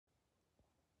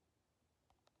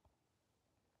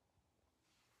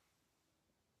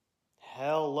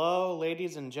Hello,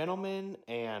 ladies and gentlemen,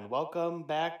 and welcome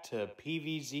back to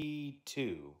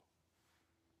Pvz2.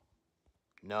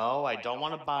 No, I don't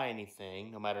want to buy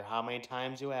anything, no matter how many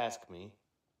times you ask me.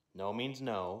 No means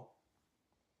no.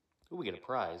 Ooh, we get a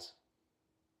prize.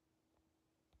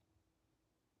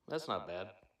 That's not bad.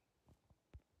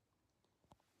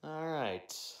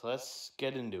 Alright, let's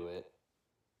get into it.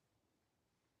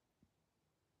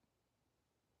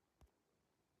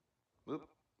 Oop.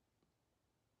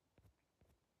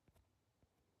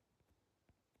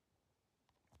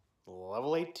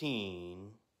 Level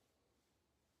 18.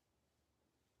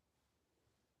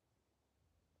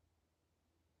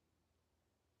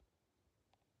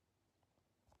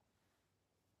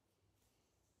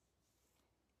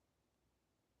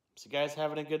 So you guys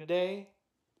having a good day?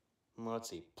 Let's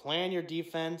see. Plan your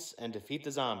defense and defeat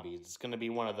the zombies. It's going to be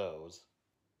one of those.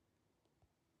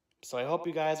 So I hope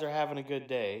you guys are having a good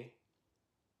day.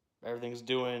 Everything's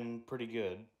doing pretty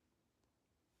good.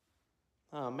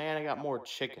 Oh man, I got more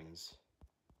chickens.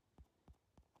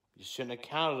 You shouldn't have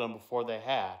counted them before they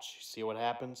hatch. See what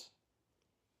happens?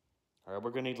 Alright, we're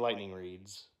going to need lightning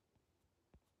reeds.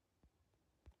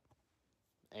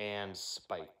 And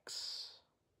spikes.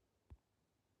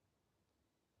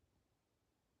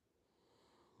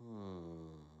 Let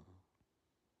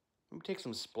me take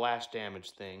some splash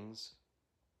damage things.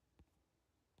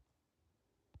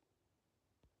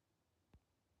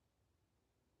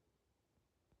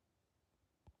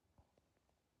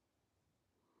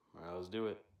 Alright, let's do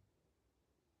it.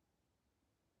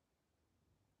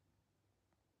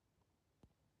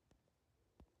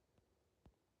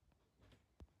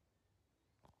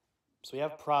 So we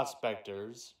have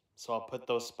prospectors, so I'll put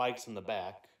those spikes in the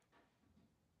back.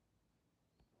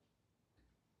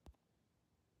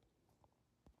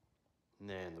 And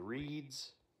then the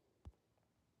reeds.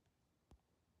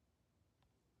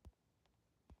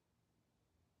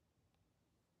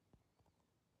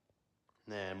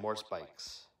 And then more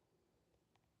spikes.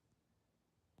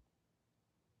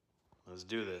 Let's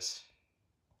do this.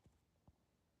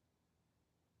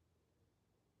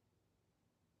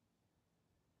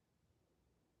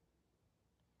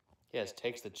 Yes,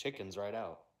 takes the chickens right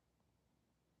out.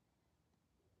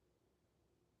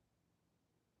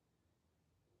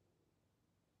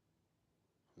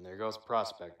 And there goes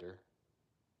Prospector.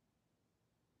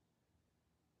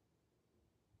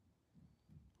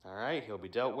 Alright, he'll be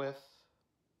dealt with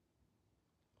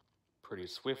pretty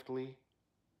swiftly.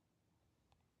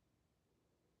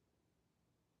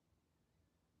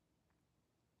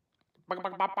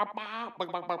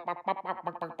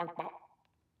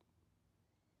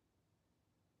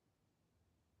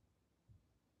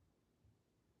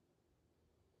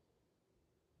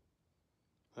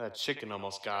 That chicken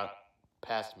almost got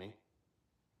past me.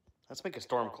 Let's make a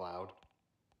storm cloud.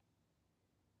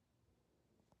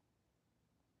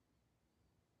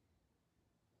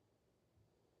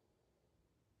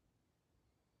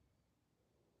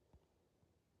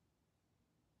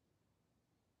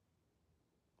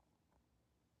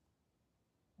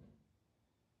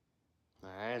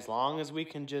 Alright, as long as we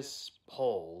can just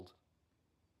hold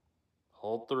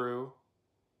through.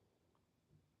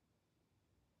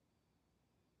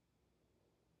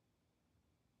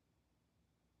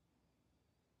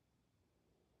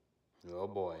 Oh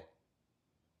boy,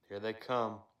 here they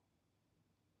come.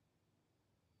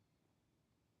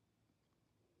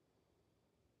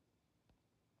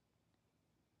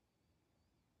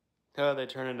 Oh, they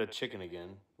turn into chicken again,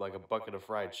 like a bucket of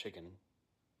fried chicken.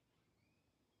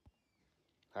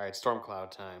 Alright, storm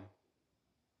cloud time.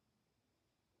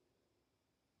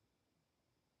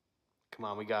 Come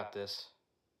on, we got this.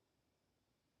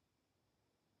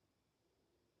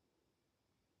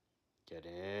 Get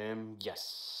him.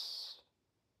 Yes.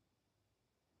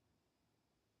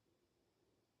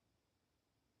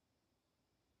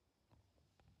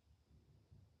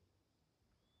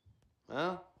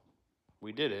 Well,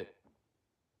 we did it.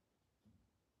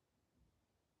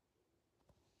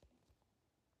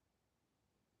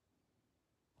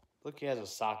 Look, he has a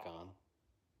sock on.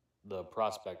 The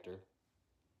prospector.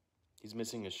 He's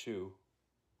missing a shoe.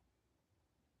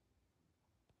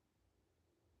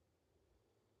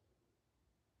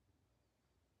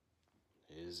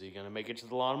 Is he gonna make it to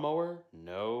the lawnmower?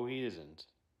 No, he isn't.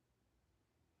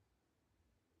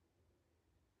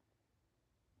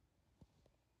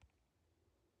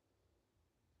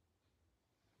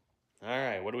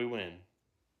 Alright, what do we win?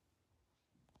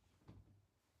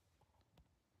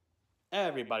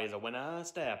 Everybody's a winner.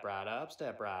 Step right up,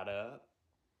 step right up.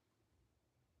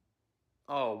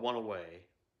 Oh, one away.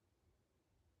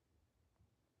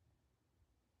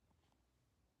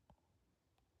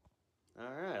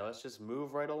 Alright, let's just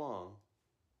move right along.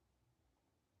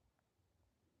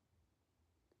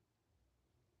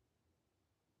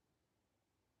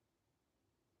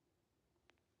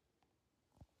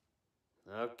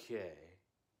 Okay.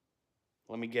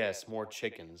 Let me guess, more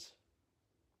chickens.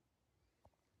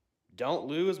 Don't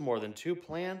lose more than 2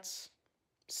 plants.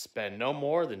 Spend no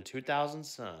more than 2,000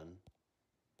 sun.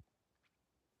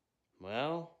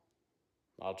 Well,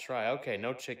 I'll try. Okay,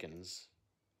 no chickens.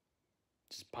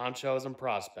 Just ponchos and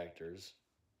prospectors.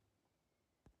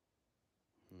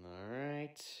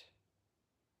 Alright.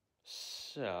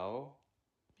 So,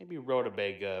 maybe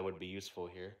rutabaga would be useful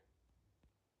here.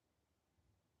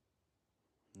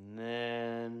 And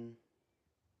then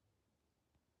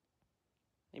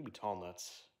maybe tall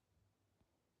nuts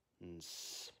and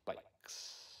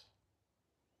spikes.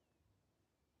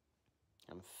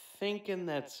 I'm thinking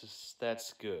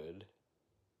that's good.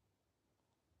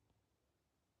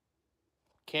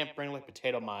 Can't bring like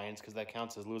potato mines because that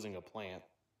counts as losing a plant.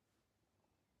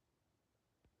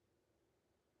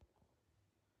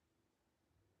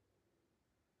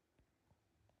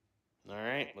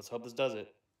 Alright, let's hope this does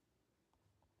it.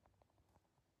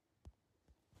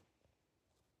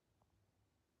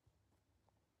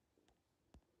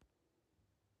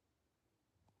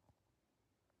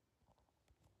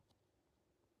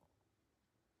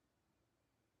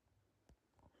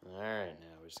 Alright, now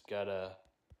we just gotta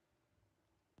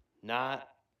not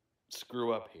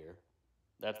screw up here.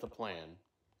 That's the plan.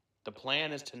 The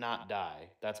plan is to not die.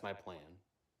 That's my plan.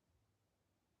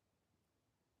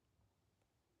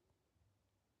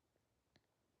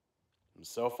 And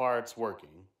so far, it's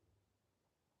working.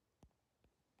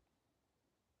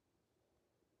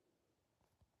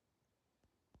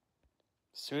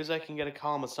 As soon as I can get a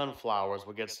column of sunflowers,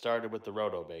 we'll get started with the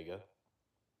rutabaga.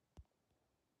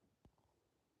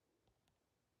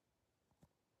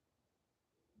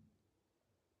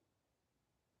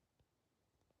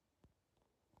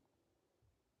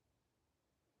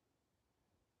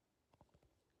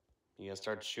 You gonna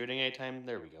start shooting anytime?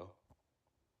 There we go.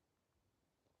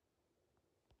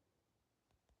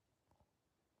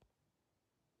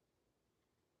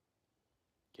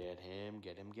 Get him,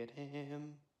 get him, get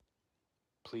him.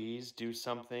 Please do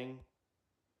something.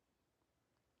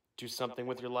 Do something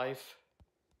with your life.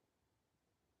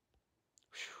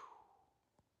 Whew.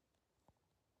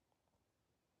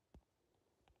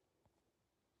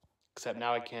 Except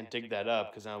now I can't dig that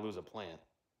up because I'll lose a plant.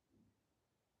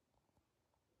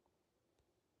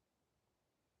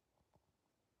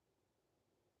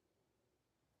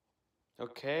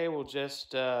 Okay, we'll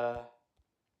just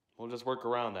work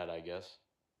around that, I guess.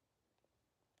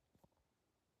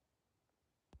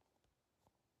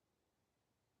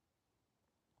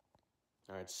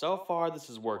 All right, so far this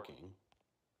is working.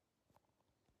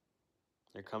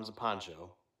 Here comes a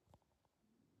poncho.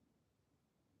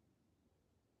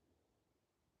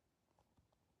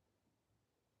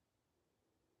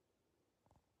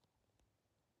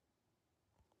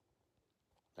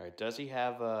 All right, does he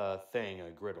have a thing,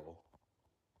 a griddle?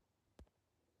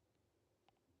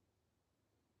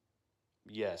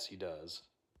 Yes, he does.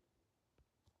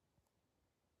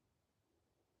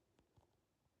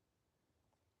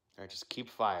 All right, just keep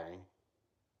firing.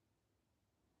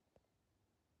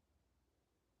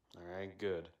 All right,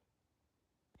 good.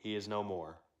 He is no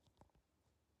more.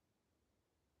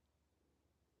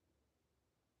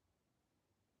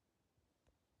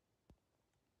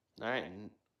 All right.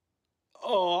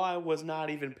 Oh, I was not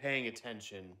even paying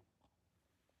attention.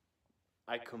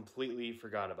 I completely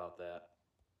forgot about that.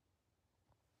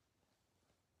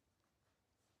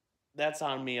 That's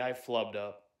on me. I flubbed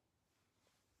up.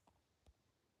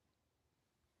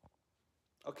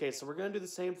 Okay, so we're going to do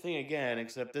the same thing again,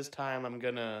 except this time I'm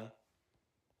going to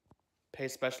pay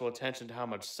special attention to how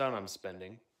much sun I'm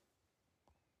spending.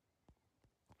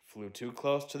 Flew too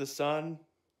close to the sun,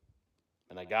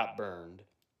 and I got burned.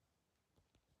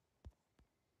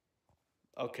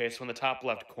 Okay, so in the top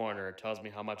left corner, it tells me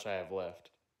how much I have left.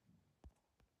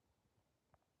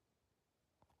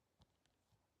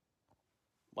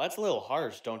 Well, that's a little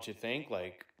harsh, don't you think?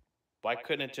 Like, why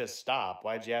couldn't it just stop?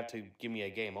 Why'd you have to give me a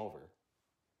game over?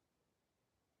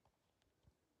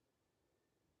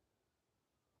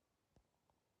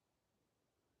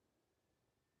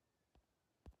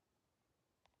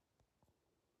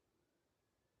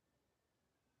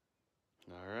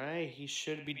 Alright, he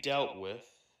should be dealt with.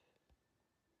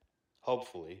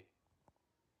 Hopefully.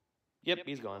 Yep,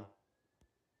 he's gone.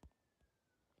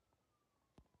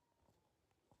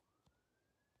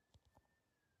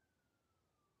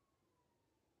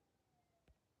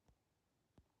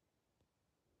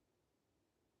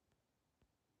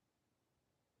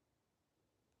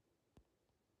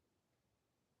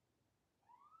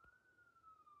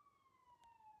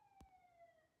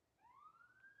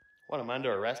 What, am I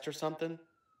under arrest or something?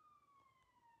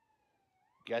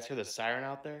 You guys hear the siren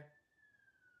out there?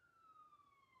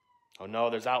 Oh no,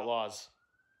 there's outlaws.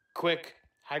 Quick,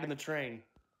 hide in the train.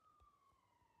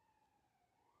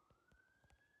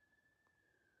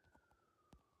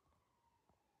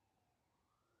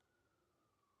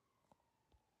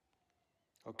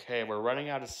 Okay, we're running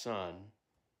out of sun.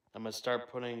 I'm gonna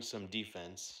start putting some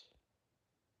defense.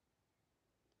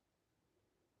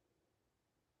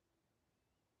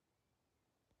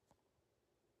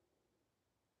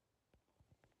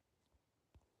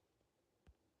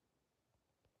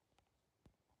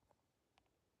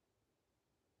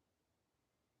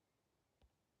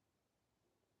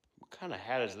 What kind of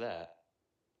hat is that?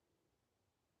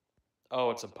 Oh,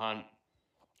 it's a pon.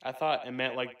 I thought it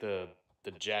meant like the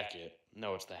jacket.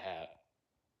 No, it's the hat.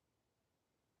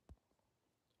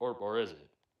 Or is it?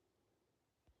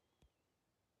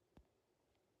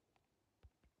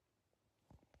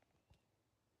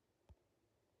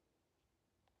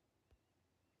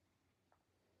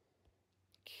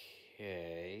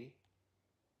 Okay.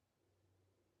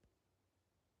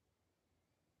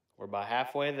 We're about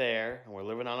halfway there, and we're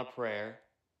living on a prayer.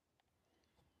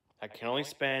 I can only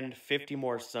spend 50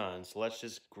 more suns, so let's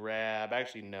just grab...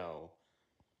 Actually, no.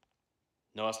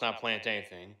 No, let's not plant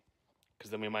anything,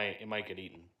 because then it might get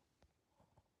eaten.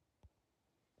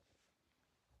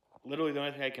 Literally, the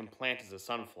only thing I can plant is a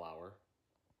sunflower.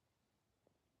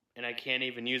 And I can't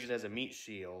even use it as a meat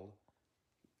shield,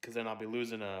 because then I'll be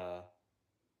losing a...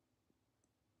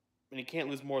 And you can't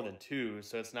lose more than 2,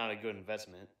 so it's not a good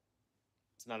investment.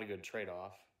 It's not a good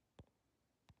trade-off.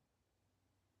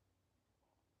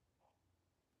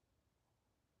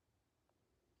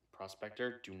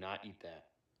 Prospector, do not eat that.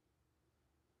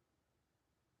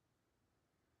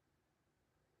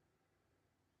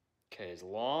 Okay, as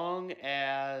long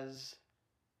as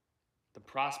the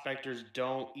prospectors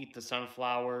don't eat the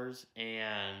sunflowers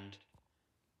and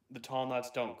the tall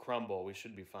nuts don't crumble, we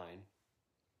should be fine.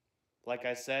 Like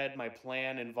I said, my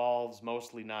plan involves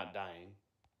mostly not dying.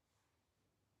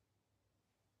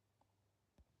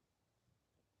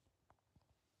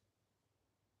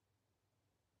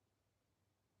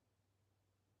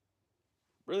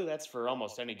 Really, that's for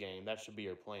almost any game. That should be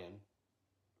your plan.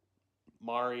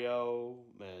 Mario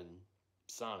and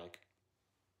Sonic.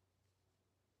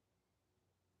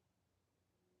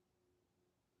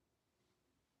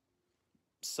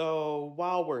 So,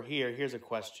 while we're here, here's a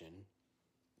question.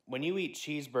 When you eat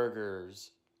cheeseburgers,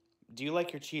 do you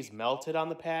like your cheese melted on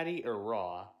the patty or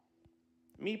raw?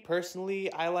 Me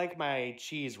personally, I like my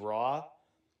cheese raw.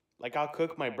 Like, I'll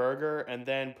cook my burger and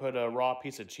then put a raw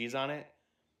piece of cheese on it,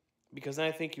 because then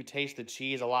I think you taste the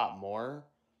cheese a lot more.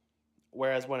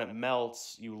 Whereas when it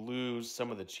melts, you lose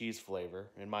some of the cheese flavor,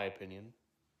 in my opinion.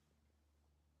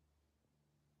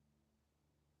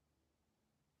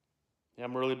 Yeah,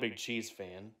 I'm a really big cheese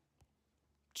fan.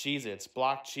 Cheez-Its,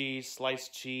 block cheese,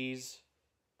 sliced cheese.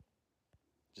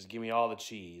 Just give me all the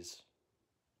cheese.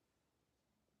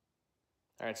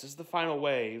 Alright, so this is the final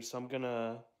wave, so I'm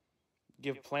gonna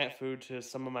give plant food to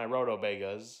some of my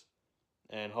rotobagas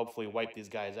and hopefully wipe these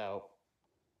guys out.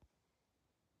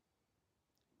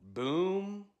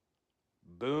 Boom,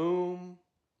 boom,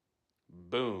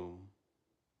 boom.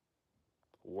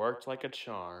 Worked like a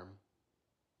charm.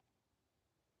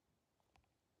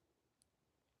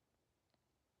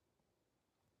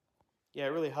 Yeah, it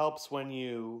really helps when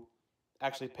you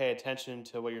actually pay attention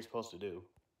to what you're supposed to do.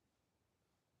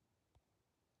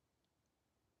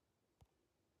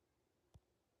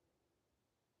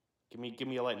 Give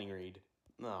me a lightning read.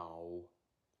 No.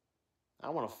 I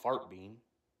want a fart bean.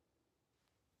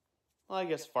 Well, I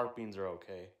guess fart beans are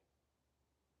okay.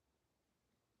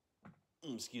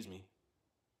 Excuse me.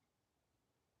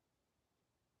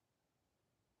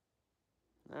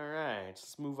 Alright,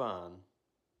 let's move on.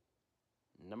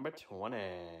 Number 20.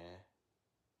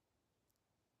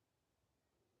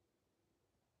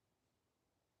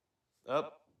 Oh,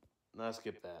 no,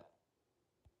 skip that.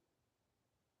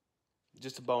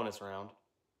 Just a bonus round.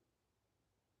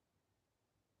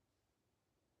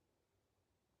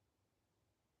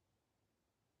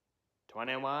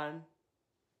 21.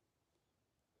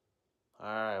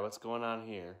 Alright, what's going on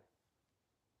here?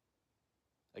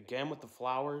 Again with the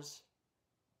flowers?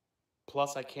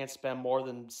 Plus I can't spend more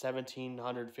than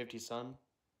 1,750 sun?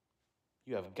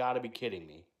 You have got to be kidding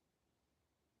me.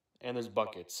 And there's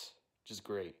buckets. Which is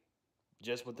great.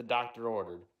 Just what the doctor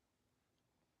ordered.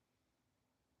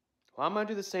 Well, I'm going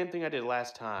to do the same thing I did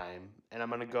last time. And I'm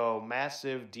going to go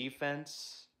massive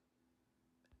defense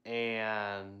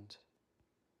and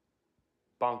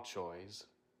bok choys.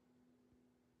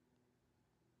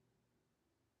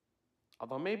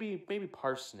 Although maybe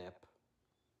parsnip.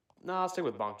 No, I'll stick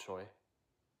with bok choy.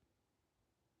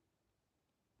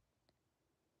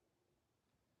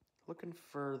 Looking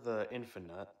for the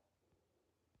infinite.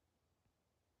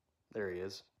 There he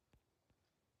is.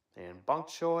 And bok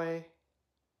choy.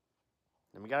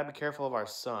 And we gotta be careful of our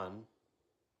sun.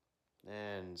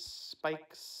 And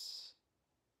spikes.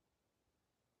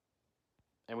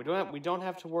 And we don't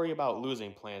have to worry about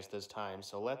losing plants this time,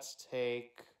 so let's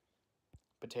take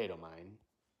potato mine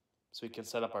so we can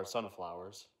set up our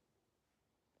sunflowers.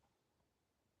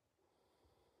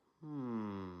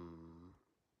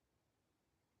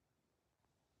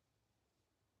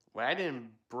 Well, I didn't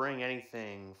bring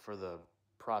anything for the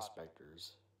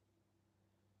prospectors.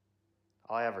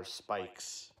 All I have are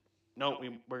spikes. No,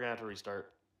 we're gonna have to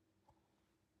restart.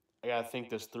 I gotta think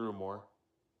this through more.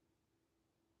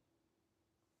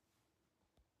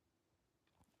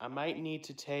 I might need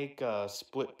to take a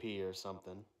split pea or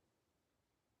something.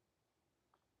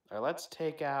 Alright, let's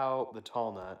take out the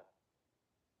tall nut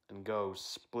and go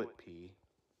split pea.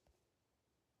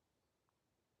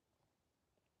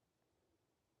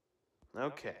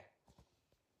 Okay.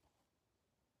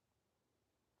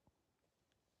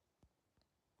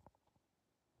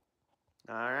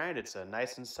 Alright, it's a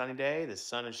nice and sunny day. The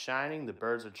sun is shining, the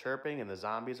birds are chirping, and the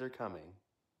zombies are coming.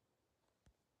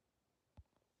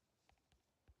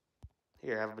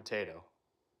 Here, have a potato.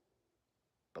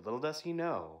 But little does he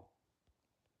know,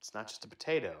 it's not just a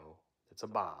potato, it's a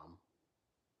bomb.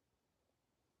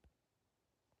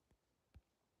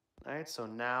 Alright, so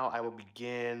now I will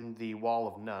begin the wall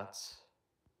of nuts.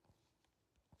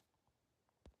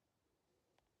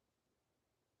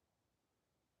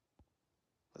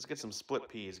 Let's get some split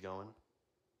peas going.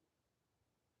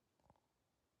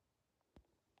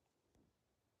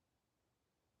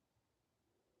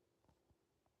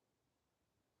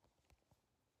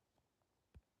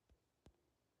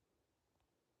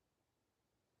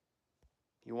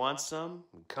 You want some?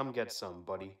 Come get some,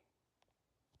 buddy.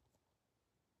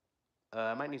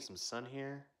 I might need some sun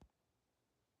here.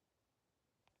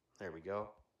 There we go.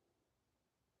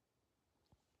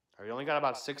 Alright, we only got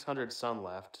about 600 sun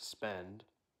left to spend.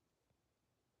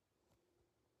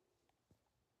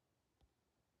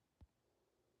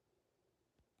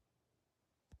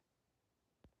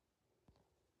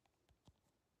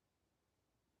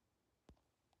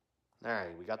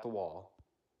 Alright, we got the wall.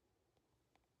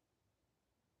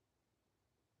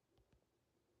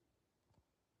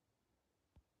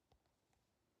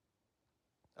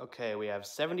 Okay, we have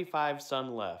 75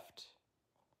 sun left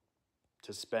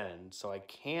to spend, so I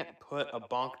can't put a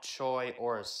bok choy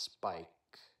or a spike.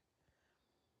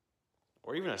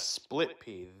 Or even a split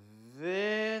pea.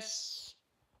 This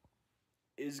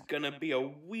is gonna be a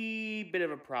wee bit of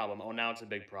a problem. Oh, now it's a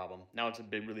big problem. Now it's a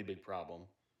really big problem.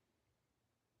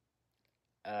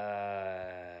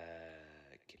 Okay.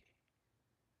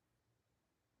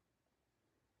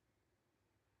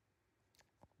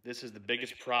 This is the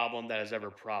biggest problem that has ever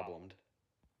problemed.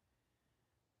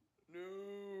 No.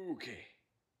 Okay.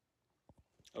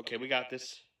 Okay, we got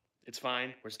this. It's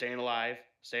fine. We're staying alive.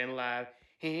 Staying alive.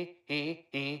 Just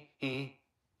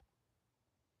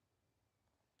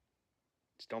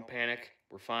don't panic.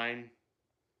 We're fine.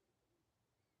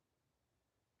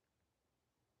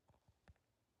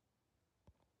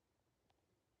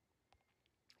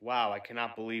 Wow, I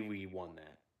cannot believe we won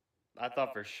that. I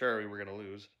thought for sure we were going to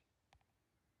lose.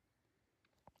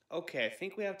 Okay, I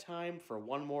think we have time for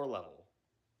one more level.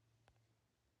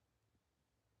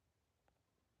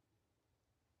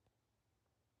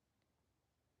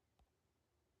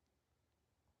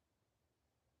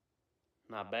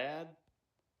 Not bad.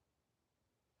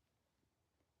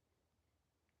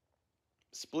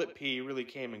 Split pea really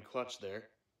came in clutch there.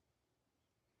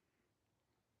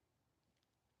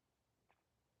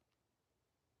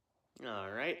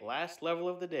 Alright, last level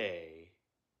of the day.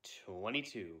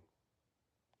 22.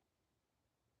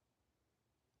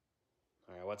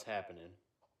 Alright, what's happening?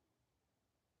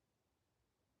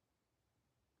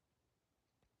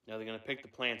 Now they're gonna pick the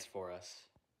plants for us.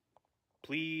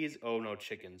 Please, oh no,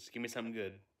 chickens. Give me something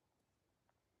good.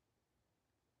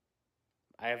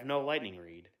 I have no lightning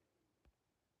reed.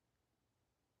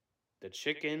 The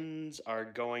chickens are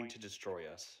going to destroy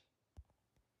us.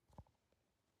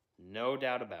 No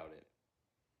doubt about it.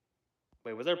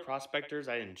 Wait, was there prospectors?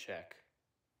 I didn't check.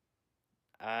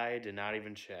 I did not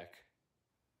even check.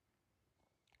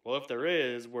 Well, if there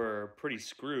is, we're pretty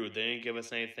screwed. They didn't give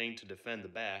us anything to defend the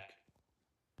back.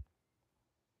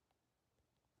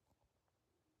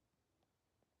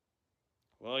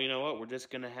 Well, you know what? We're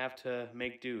just gonna have to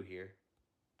make do here.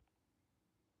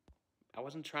 I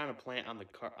wasn't trying to plant on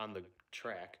the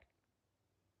track.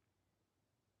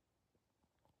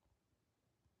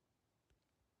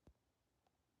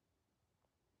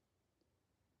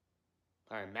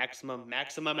 All right,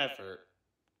 maximum effort.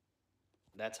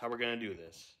 That's how we're gonna do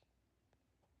this.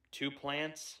 2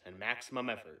 plants and maximum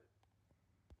effort.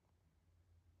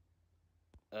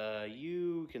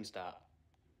 You can stop.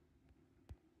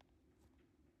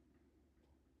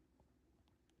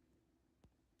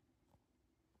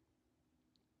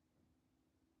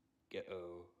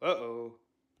 Uh-oh.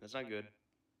 That's not good.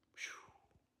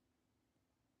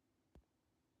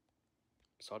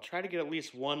 So I'll try to get at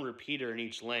least 1 repeater in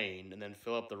each lane and then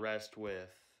fill up the rest with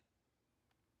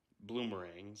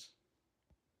bloomerangs.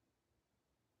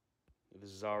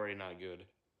 This is already not good.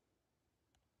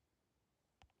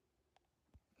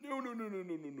 No.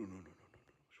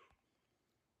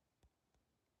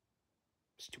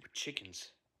 Stupid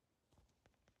chickens.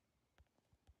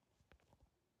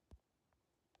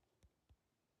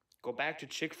 Go back to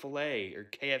Chick-fil-A or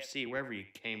KFC, wherever you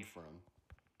came from.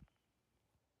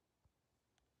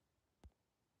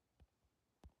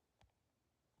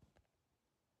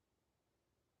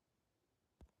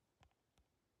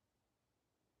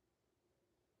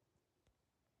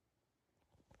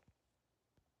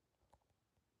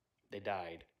 They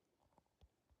died.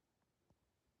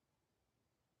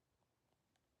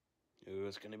 Ooh,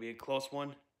 it's gonna be a close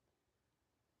one.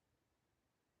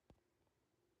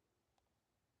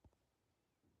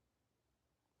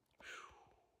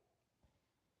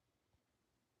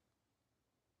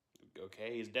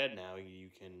 Okay, he's dead now.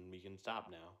 We can stop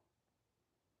now.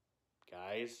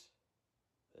 Guys,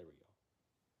 there we go.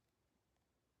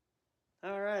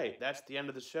 All right, that's the end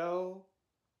of the show,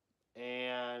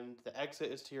 and the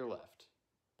exit is to your left.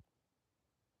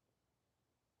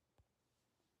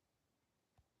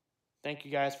 Thank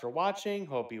you guys for watching.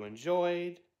 Hope you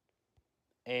enjoyed,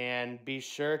 and be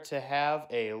sure to have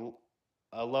a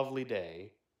lovely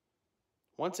day.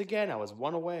 Once again, I was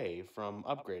 1 away from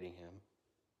upgrading him.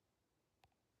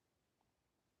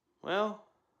 Well,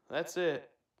 that's it.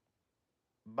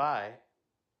 Bye.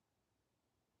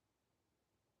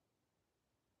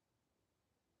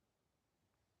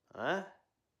 Huh?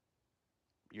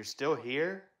 You're still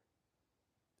here?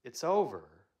 It's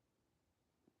over.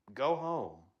 Go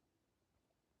home.